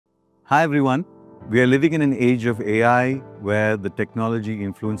Hi everyone. We are living in an age of AI where the technology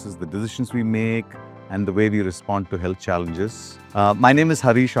influences the decisions we make and the way we respond to health challenges. My name is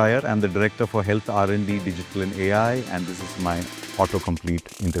Harish Iyer. I'm the Director for Health R&D, Digital and AI, and this is my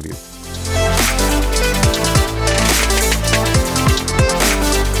autocomplete interview.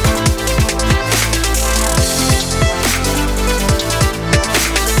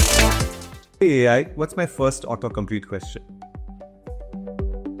 Hey AI, what's my first autocomplete question?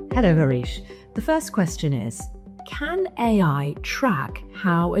 Hello, Harish. The first question is, can AI track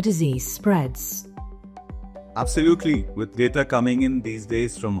how a disease spreads? Absolutely. With data coming in these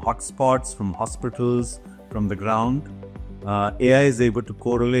days from hotspots, from hospitals, from the ground, AI is able to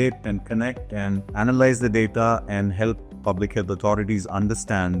correlate and connect and analyze the data and help public health authorities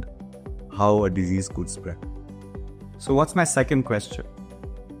understand how a disease could spread. So what's my second question?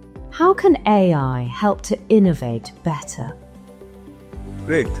 How can AI help to innovate better?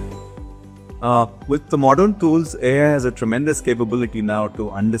 Great. With the modern tools, AI has a tremendous capability now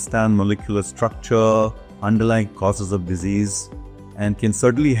to understand molecular structure, underlying causes of disease, and can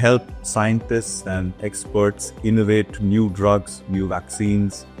certainly help scientists and experts innovate new drugs, new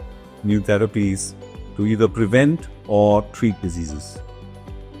vaccines, new therapies to either prevent or treat diseases.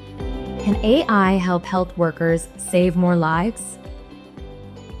 Can AI help health workers save more lives?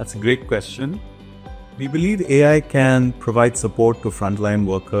 That's a great question. We believe AI can provide support to frontline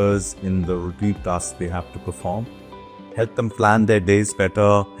workers in the routine tasks they have to perform, help them plan their days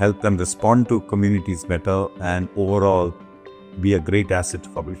better, help them respond to communities better, and overall be a great asset to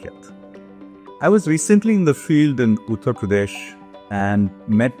public health. I was recently in the field in Uttar Pradesh and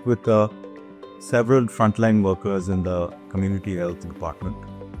met with several frontline workers in the community health department.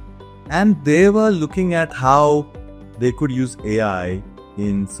 And they were looking at how they could use AI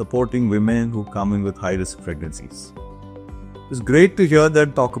in supporting women who come in with high-risk pregnancies. It's great to hear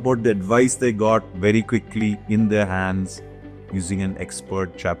them talk about the advice they got very quickly in their hands using an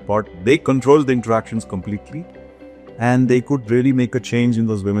expert chatbot. They controlled the interactions completely and they could really make a change in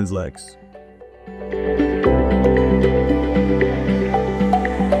those women's lives.